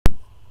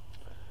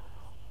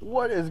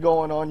What is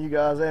going on, you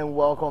guys, and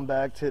welcome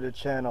back to the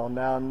channel.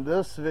 Now in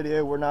this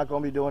video we're not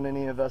going to be doing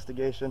any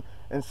investigation.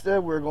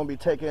 Instead we're going to be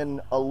taking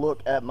a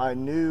look at my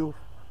new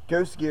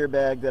ghost gear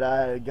bag that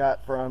I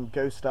got from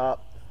Ghost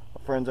Stop.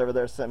 My friends over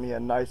there sent me a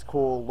nice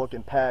cool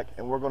looking pack,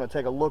 and we're going to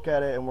take a look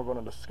at it and we're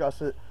going to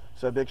discuss it.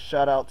 So a big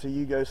shout out to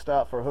you, Ghost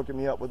Stop, for hooking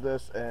me up with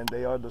this, and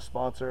they are the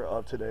sponsor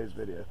of today's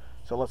video.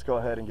 So let's go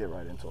ahead and get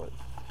right into it.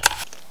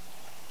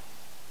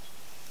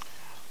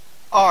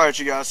 Alright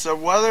you guys, so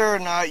whether or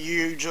not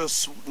you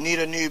just need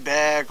a new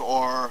bag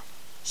or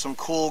some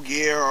cool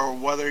gear, or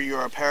whether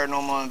you're a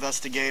paranormal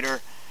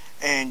investigator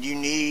and you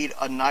need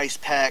a nice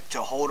pack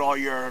to hold all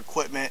your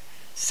equipment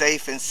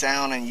safe and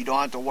sound and you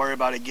don't have to worry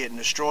about it getting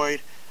destroyed,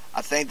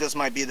 I think this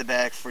might be the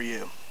bag for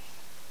you.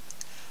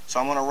 So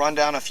I'm going to run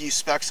down a few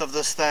specs of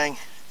this thing.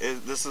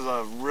 This is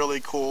a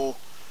really cool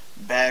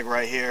bag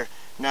right here.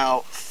 Now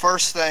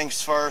first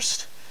things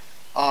first,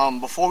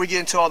 before we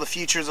get into all the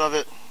features of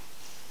it,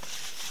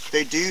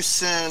 they do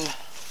send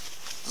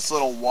this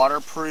little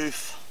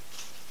waterproof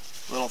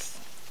little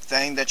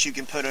thing that you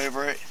can put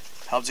over it.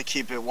 Helps to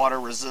keep it water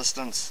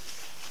resistance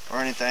or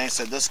anything.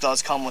 So this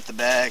does come with the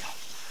bag.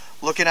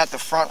 Looking at the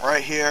front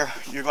right here,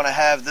 you're going to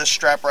have this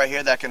strap right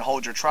here that can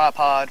hold your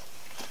tripod.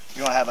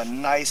 You're going to have a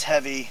nice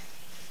heavy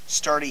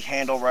sturdy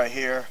handle right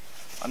here.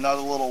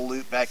 Another little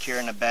loop back here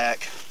in the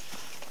back.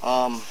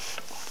 Down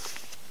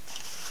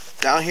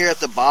here at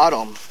the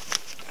bottom,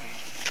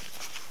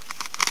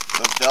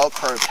 the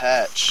Velcro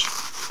patch.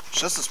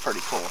 This is pretty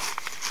cool.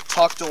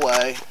 Tucked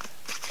away.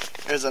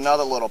 There's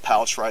another little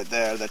pouch right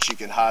there that you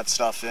can hide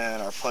stuff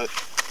in or put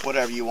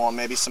whatever you want,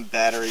 maybe some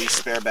batteries,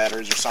 spare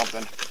batteries or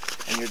something,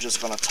 and you're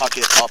just going to tuck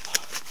it up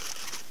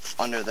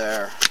under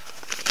there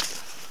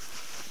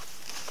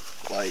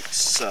like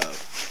so.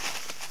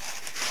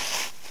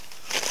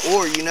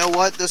 Or you know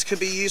what this could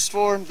be used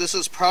for? This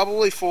is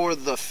probably for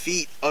the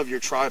feet of your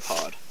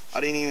tripod. I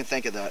didn't even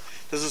think of that.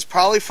 This is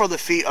probably for the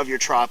feet of your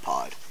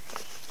tripod.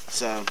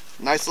 So,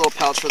 nice little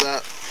pouch for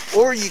that.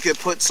 Or you could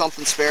put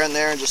something spare in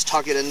there and just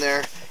tuck it in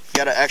there. You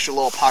got an extra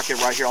little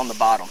pocket right here on the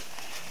bottom.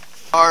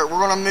 Alright, we're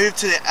going to move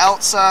to the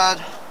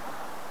outside.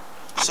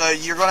 So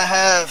you're going to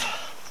have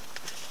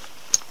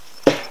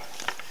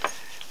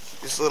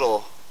these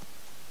little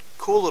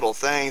cool little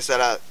things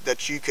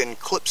that you can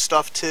clip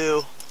stuff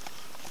to.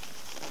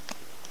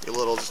 Your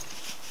little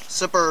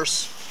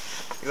zippers.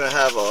 You're going to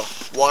have a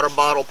water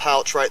bottle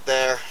pouch right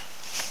there.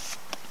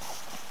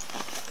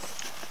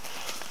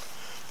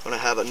 Going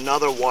to have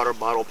another water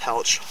bottle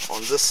pouch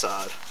on this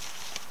side.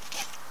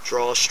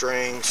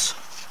 Drawstrings,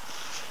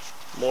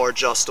 more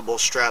adjustable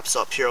straps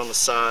up here on the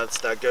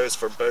sides. That goes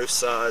for both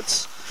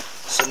sides.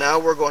 So now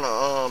we're going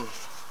to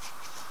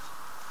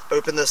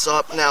open this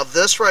up. Now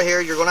this right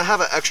here, you're going to have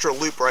an extra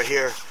loop right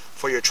here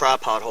for your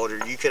tripod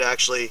holder. You could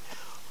actually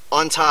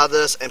untie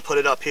this and put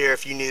it up here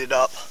if you need it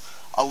up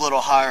a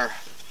little higher.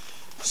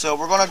 So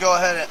we're going to go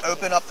ahead and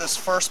open up this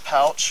first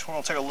pouch. We're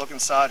going to take a look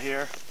inside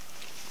here.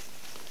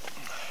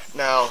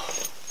 Now,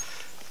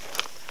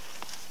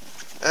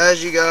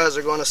 as you guys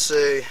are going to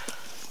see,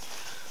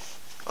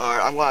 alright,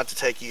 I'm going to have to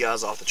take you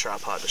guys off the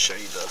tripod to show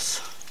you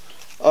this.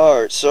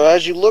 Alright, so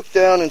as you look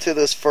down into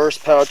this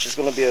first pouch, it's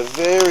going to be a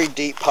very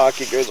deep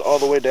pocket, goes all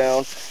the way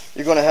down.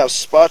 You're going to have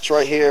spots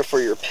right here for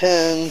your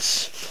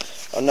pins,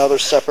 another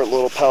separate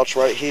little pouch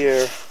right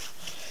here,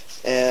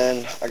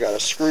 and I got a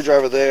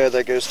screwdriver there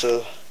that goes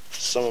to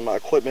some of my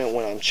equipment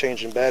when I'm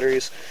changing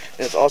batteries.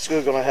 And it's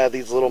also going to have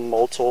these little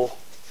multi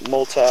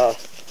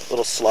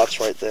little slots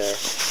right there.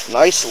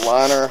 Nice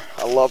liner.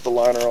 I love the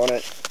liner on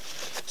it.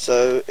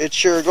 So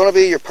it's going to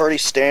be your pretty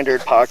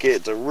standard pocket.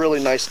 It's a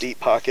really nice deep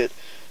pocket.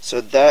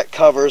 So that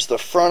covers the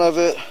front of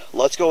it.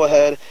 Let's go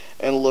ahead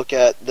and look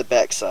at the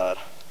back side.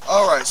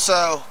 Alright,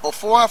 so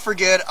before I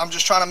forget, I'm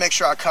just trying to make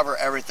sure I cover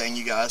everything,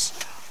 you guys.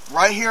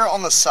 Right here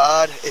on the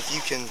side, if you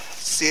can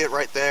see it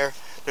right there,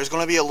 there's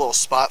going to be a little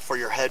spot for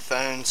your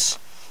headphones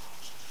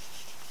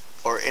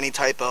or any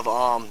type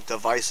of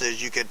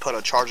devices. You could put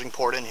a charging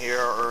port in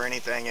here or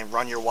anything and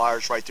run your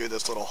wires right through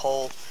this little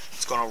hole.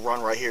 It's going to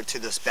run right here to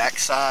this back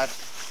side.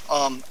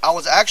 I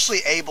was actually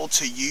able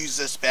to use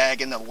this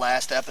bag in the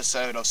last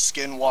episode of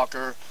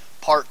Skinwalker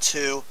Part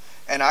 2,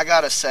 and I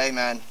gotta say,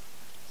 man,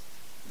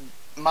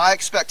 my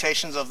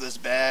expectations of this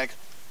bag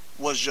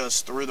was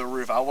just through the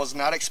roof. I was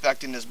not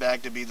expecting this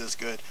bag to be this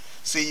good.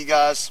 See, you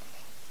guys,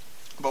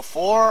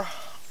 before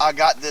I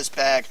got this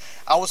bag,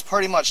 I was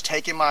pretty much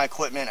taking my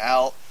equipment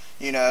out,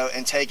 you know,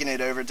 and taking it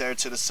over there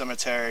to the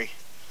cemetery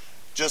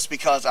just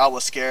because I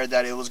was scared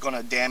that it was going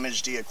to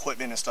damage the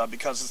equipment and stuff,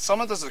 because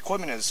some of this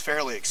equipment is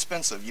fairly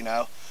expensive, you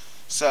know.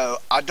 So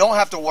I don't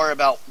have to worry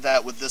about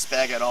that with this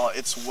bag at all.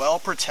 It's well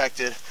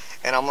protected,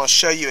 and I'm going to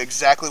show you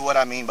exactly what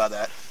I mean by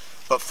that.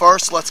 But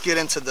first, let's get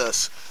into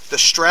this. The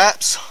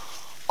straps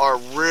are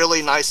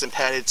really nice and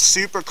padded,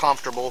 super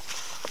comfortable.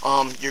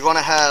 You're going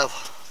to have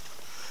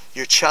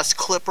your chest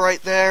clip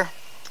right there.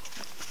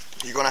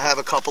 You're going to have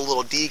a couple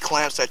little D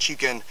clamps that you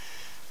can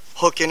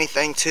hook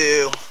anything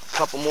to. A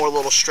couple more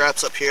little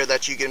straps up here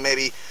that you can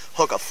maybe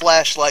hook a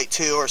flashlight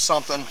to or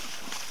something.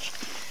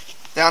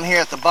 Down here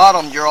at the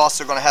bottom, you're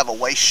also going to have a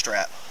waist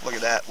strap. Look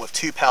at that, with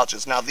 2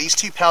 pouches. Now these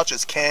 2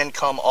 pouches can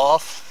come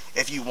off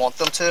if you want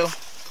them to,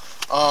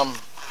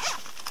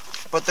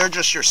 but they're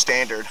just your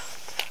standard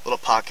little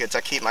pockets.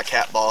 I keep my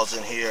cat balls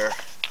in here.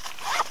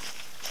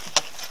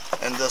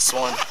 And this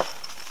one,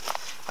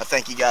 I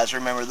think you guys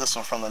remember this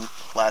one from the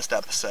last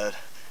episode,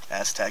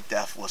 Aztec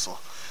Death Whistle.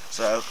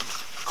 So,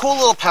 cool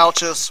little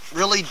pouches,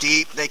 really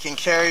deep. They can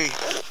carry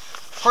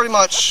pretty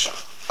much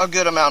a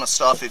good amount of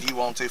stuff if you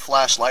want to,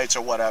 flashlights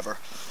or whatever.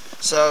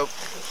 So,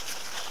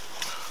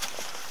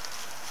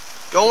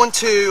 going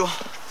to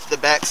the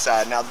back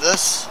side. Now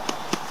this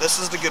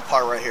is the good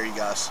part right here, you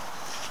guys.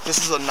 This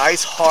is a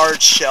nice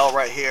hard shell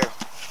right here.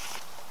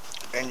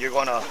 And you're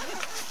going to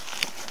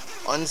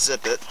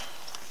unzip it.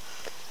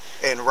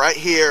 And right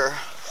here,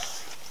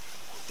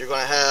 you're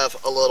going to have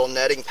a little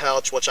netting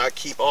pouch, which I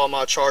keep all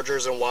my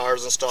chargers and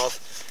wires and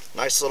stuff.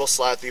 Nice little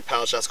slide through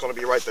pouch. That's going to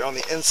be right there on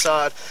the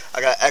inside.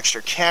 I got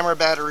extra camera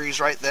batteries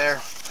right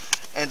there.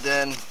 And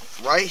then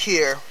right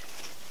here,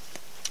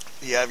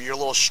 you have your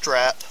little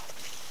strap.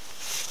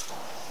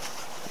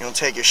 You're going to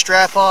take your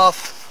strap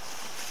off.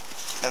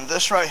 And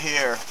this right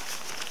here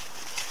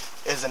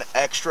is an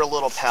extra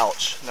little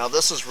pouch. Now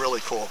this is really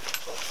cool.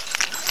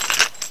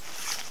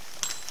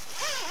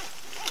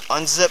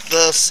 Unzip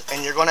this,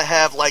 and you're going to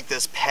have like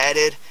this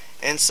padded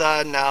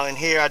inside. Now in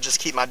here I just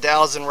keep my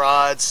dowels and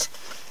rods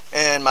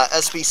and my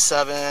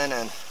SB7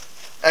 and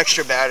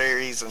extra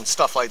batteries and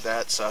stuff like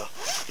that. So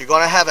you're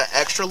going to have an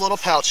extra little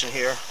pouch in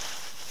here.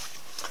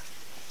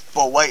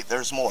 But wait,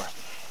 there's more.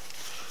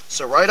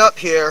 So right up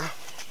here,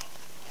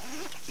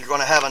 you're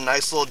going to have a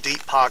nice little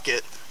deep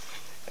pocket.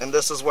 And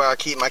this is where I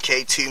keep my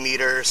K2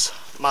 meters,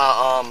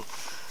 my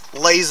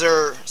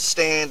laser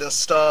stand and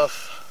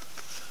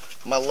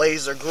stuff, my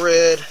laser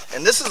grid.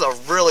 And this is a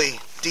really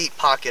deep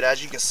pocket.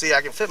 As you can see,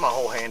 I can fit my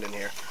whole hand in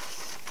here.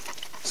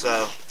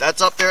 So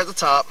that's up there at the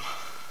top.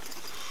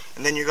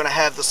 And then you're going to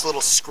have this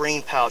little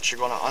screen pouch. You're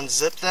going to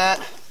unzip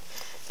that,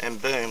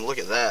 and boom, look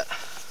at that.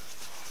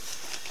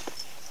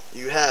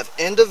 You have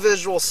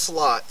individual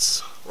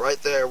slots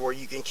right there where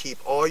you can keep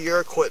all your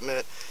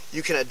equipment.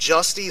 You can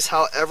adjust these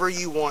however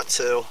you want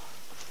to.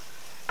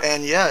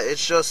 And yeah,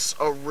 it's just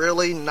a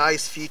really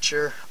nice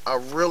feature. I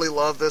really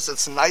love this.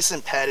 It's nice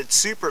and padded,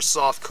 super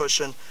soft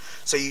cushion,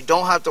 so you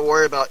don't have to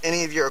worry about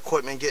any of your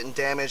equipment getting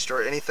damaged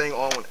or anything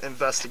on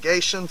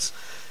investigations.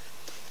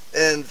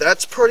 And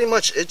that's pretty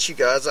much it, you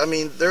guys. I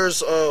mean,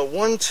 there's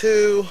 1,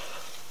 2,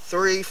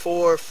 3,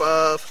 4,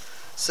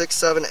 5, 6,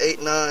 7,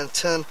 8, 9,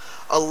 10,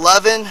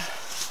 11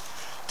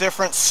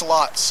 different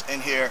slots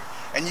in here,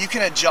 and you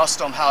can adjust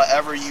them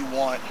however you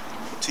want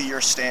to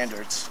your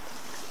standards.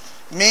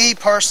 Me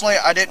personally,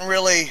 I didn't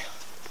really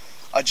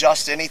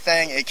adjust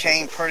anything. It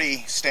came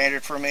pretty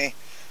standard for me.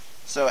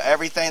 So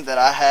everything that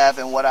I have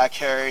and what I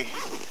carry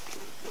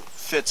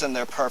fits in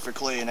there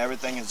perfectly, and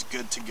everything is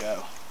good to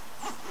go.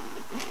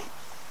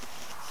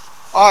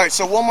 Alright,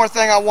 so one more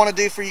thing I want to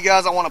do for you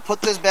guys. I want to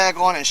put this bag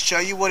on and show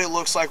you what it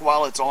looks like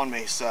while it's on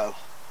me. So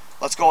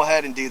let's go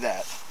ahead and do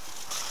that.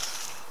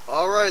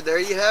 Alright, there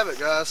you have it,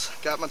 guys.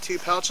 Got my 2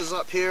 pouches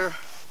up here.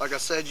 Like I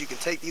said, you can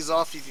take these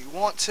off if you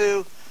want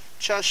to.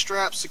 Chest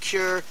strap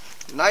secure,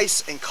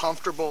 nice and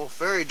comfortable,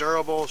 very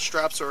durable.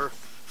 Straps are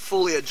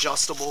fully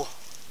adjustable.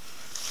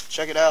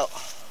 Check it out.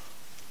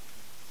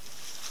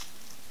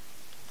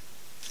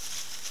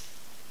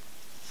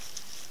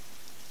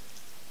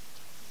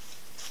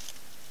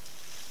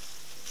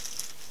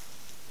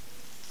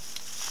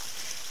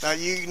 Now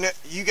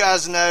you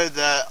guys know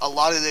that a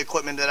lot of the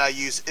equipment that I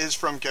use is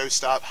from Ghost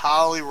Stop,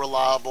 highly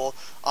reliable.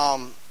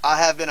 I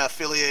have been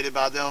affiliated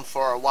by them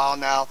for a while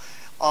now.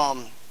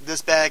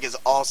 This bag is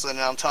awesome, and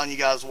I'm telling you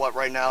guys what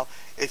right now,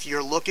 if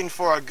you're looking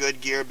for a good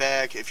gear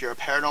bag, if you're a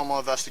paranormal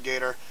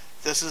investigator,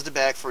 this is the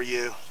bag for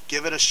you.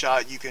 Give it a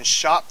shot. You can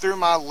shop through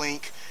my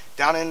link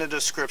down in the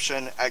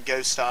description at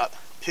Ghost Stop.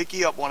 Pick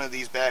you up one of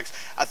these bags.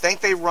 I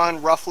think they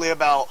run roughly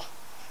about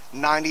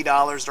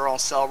 $90. They're on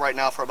sale right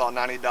now for about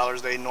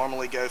 $90. They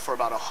normally go for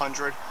about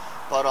 $100.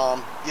 But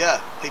yeah,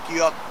 pick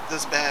you up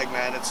this bag,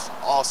 man. It's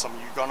awesome.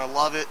 You're gonna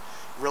love it.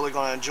 Really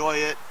gonna enjoy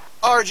it.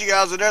 Alright, you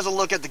guys, so there's a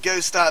look at the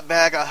Ghost Stop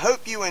bag. I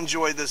hope you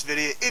enjoyed this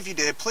video. If you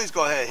did, please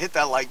go ahead, hit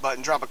that like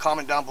button, drop a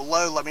comment down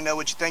below, let me know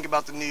what you think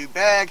about the new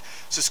bag.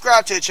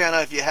 Subscribe to the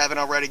channel if you haven't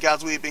already.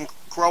 Guys, we've been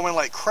growing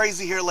like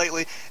crazy here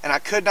lately, and I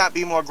could not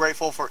be more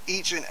grateful for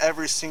each and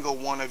every single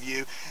one of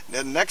you.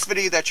 The next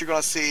video that you're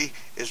going to see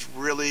is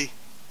really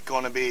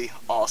going to be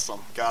awesome.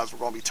 Guys, we're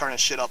going to be turning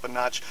shit up a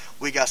notch.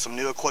 We got some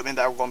new equipment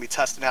that we're going to be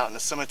testing out in the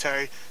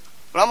cemetery.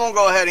 But I'm going to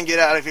go ahead and get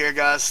out of here,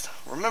 guys.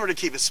 Remember to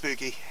keep it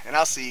spooky, and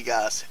I'll see you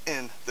guys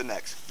in the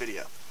next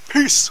video.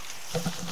 Peace!